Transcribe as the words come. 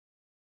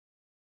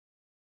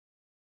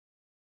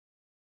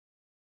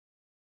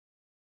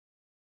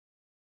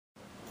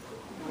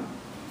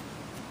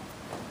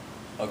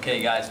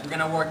Okay guys, we're going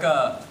to work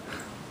a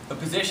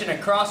position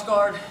at cross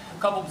guard, a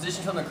couple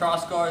positions from the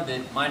cross guard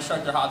that my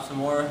instructor Robson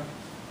Moura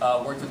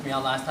worked with me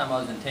on last time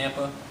I was in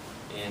Tampa,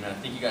 and I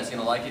think you guys are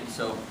going to like it.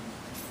 So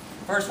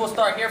first we'll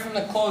start here from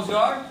the closed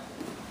guard,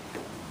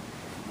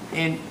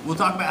 and we'll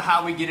talk about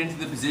how we get into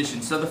the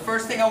position. So the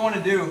first thing I want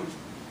to do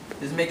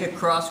is make a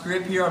cross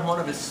grip here on one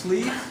of his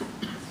sleeves,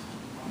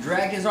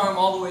 drag his arm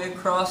all the way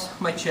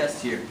across my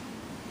chest here.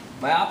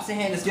 My opposite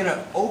hand is going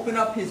to open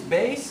up his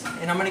base,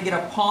 and I'm going to get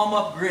a palm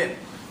up grip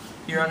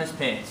here on his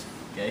pants,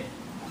 okay?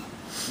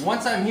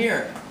 Once I'm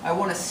here, I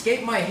want to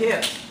escape my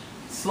hip,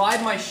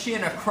 slide my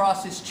shin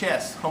across his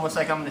chest, almost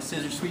like I'm in a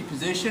scissor sweep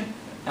position.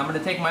 I'm going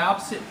to take my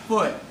opposite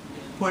foot,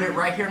 put it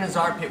right here in his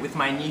armpit with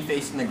my knee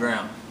facing the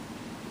ground.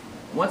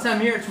 Once I'm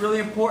here, it's really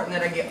important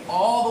that I get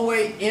all the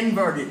way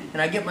inverted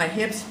and I get my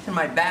hips and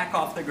my back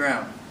off the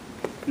ground.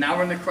 Now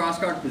we're in the cross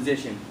guard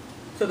position.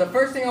 So the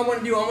first thing I want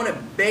to do, I want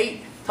to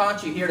bait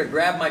Tanchi here to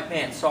grab my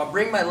pants. So I'll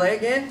bring my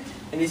leg in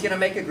and he's going to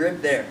make a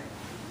grip there.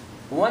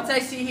 Once I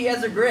see he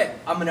has a grip,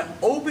 I'm going to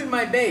open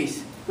my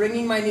base,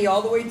 bringing my knee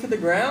all the way to the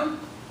ground.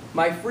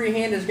 My free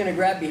hand is going to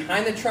grab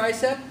behind the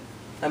tricep.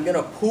 I'm going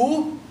to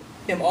pull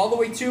him all the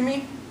way to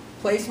me,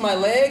 place my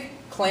leg,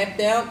 clamp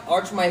down,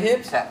 arch my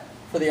hips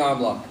for the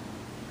arm lock.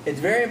 It's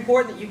very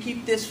important that you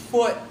keep this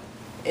foot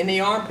in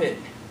the armpit.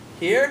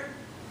 Here,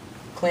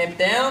 clamp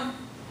down,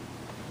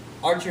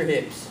 arch your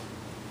hips.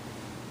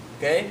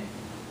 Okay?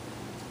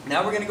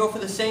 Now we're going to go for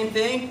the same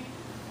thing,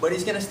 but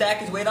he's going to stack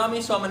his weight on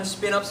me, so I'm going to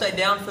spin upside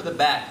down for the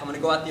back. I'm going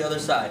to go out the other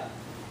side.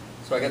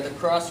 So I got the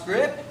cross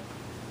grip,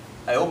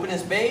 I open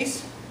his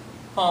base,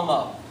 palm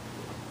up.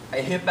 I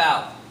hip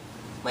out.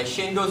 My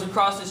shin goes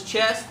across his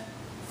chest,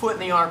 foot in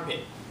the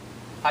armpit.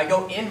 I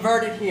go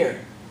inverted here.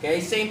 Okay,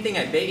 same thing,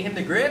 I bait him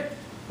to grip.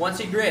 Once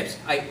he grips,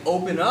 I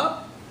open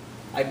up,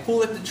 I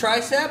pull at the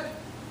tricep,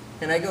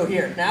 and I go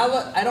here. Now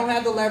look, I don't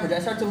have the leverage. I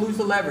start to lose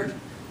the leverage.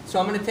 So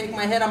I'm going to take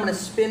my head, I'm going to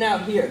spin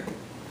out here,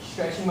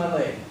 stretching my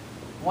leg.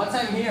 Once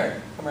I'm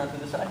here, come around to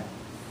the side.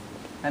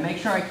 I make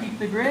sure I keep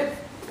the grip,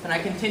 and I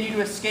continue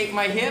to escape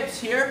my hips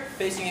here,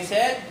 facing his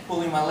head,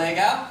 pulling my leg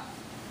out,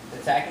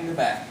 attacking the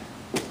back.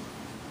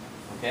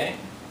 Okay,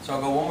 so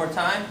I'll go one more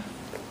time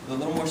with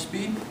a little more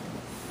speed.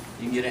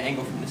 You can get an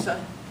angle from this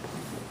side.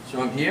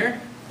 So I'm here,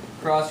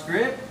 cross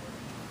grip,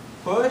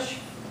 push,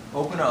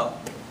 open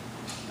up.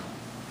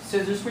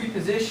 Scissor sweep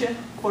position,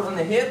 foot on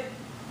the hip,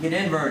 get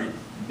inverted.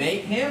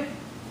 Bait him.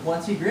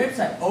 Once he grips,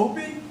 I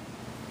open,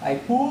 I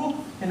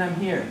pull, and I'm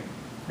here.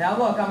 Now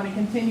look, I'm going to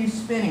continue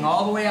spinning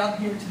all the way out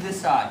here to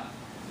this side.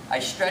 I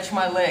stretch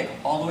my leg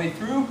all the way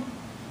through,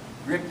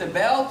 grip the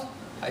belt,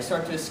 I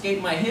start to escape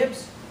my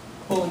hips,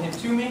 pulling him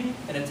to me,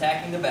 and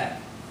attacking the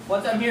back.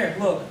 Once I'm here,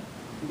 look,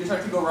 you can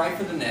start to go right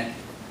for the neck.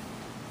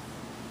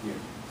 Here.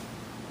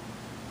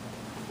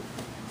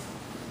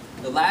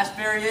 The last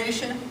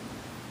variation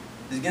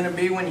is going to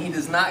be when he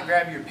does not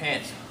grab your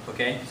pants,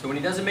 okay? So when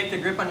he doesn't make the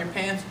grip on your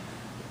pants,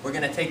 we're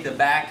going to take the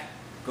back,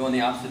 go in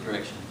the opposite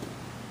direction.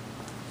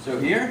 So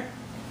here,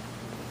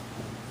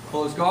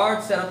 close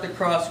guard, set up the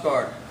cross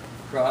guard.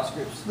 Cross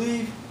grip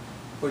sleeve,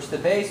 push the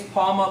base,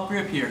 palm up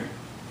grip here.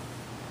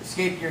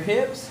 Escape your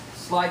hips,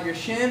 slide your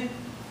shin,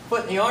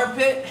 foot in the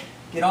armpit,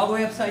 get all the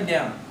way upside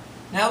down.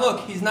 Now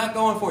look, he's not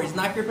going for it, he's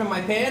not gripping my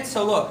pants,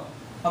 so look,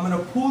 I'm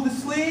going to pull the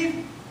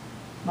sleeve,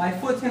 my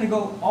foot's going to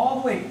go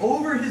all the way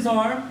over his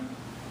arm,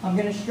 I'm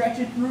going to stretch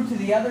it through to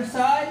the other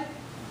side,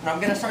 and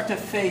I'm going to start to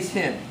face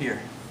him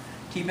here.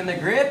 Keeping the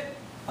grip,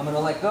 I'm going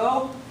to let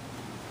go,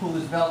 pull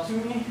his belt to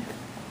me,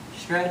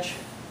 stretch,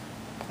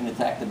 and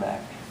attack the back.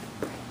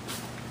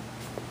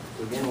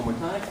 So again, one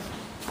more time.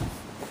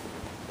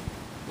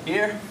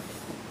 Here,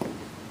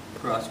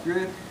 cross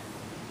grip,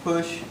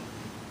 push,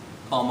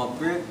 palm up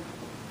grip.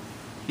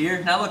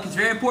 Here, now look, it's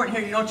very important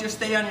here, you don't just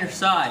stay on your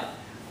side.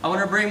 I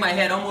want to bring my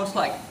head almost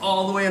like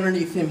all the way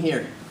underneath him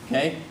here,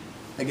 okay?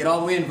 I get all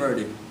the way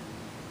inverted.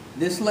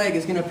 This leg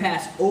is going to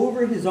pass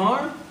over his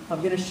arm.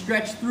 I'm going to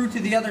stretch through to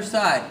the other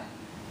side.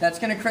 That's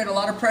going to create a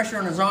lot of pressure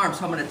on his arm,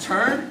 so I'm going to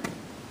turn,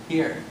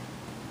 here,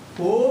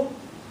 pull,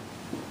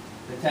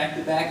 attack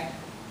the back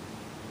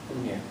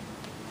from here.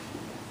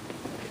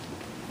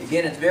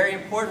 Again, it's very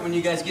important when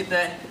you guys get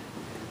that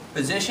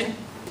position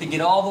to get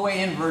all the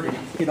way inverted,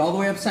 get all the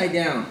way upside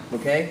down,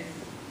 okay?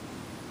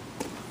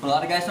 When a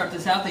lot of guys start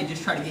this out, they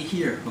just try to get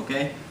here,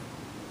 okay?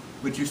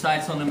 With your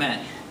sides on the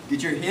mat.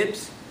 Get your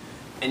hips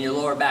and your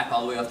lower back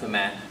all the way off the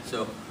mat.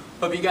 So,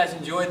 hope you guys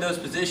enjoyed those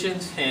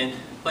positions and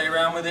play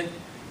around with it.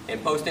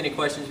 And post any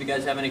questions if you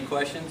guys have any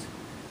questions.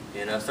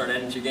 And start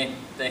adding to your game.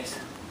 Thanks.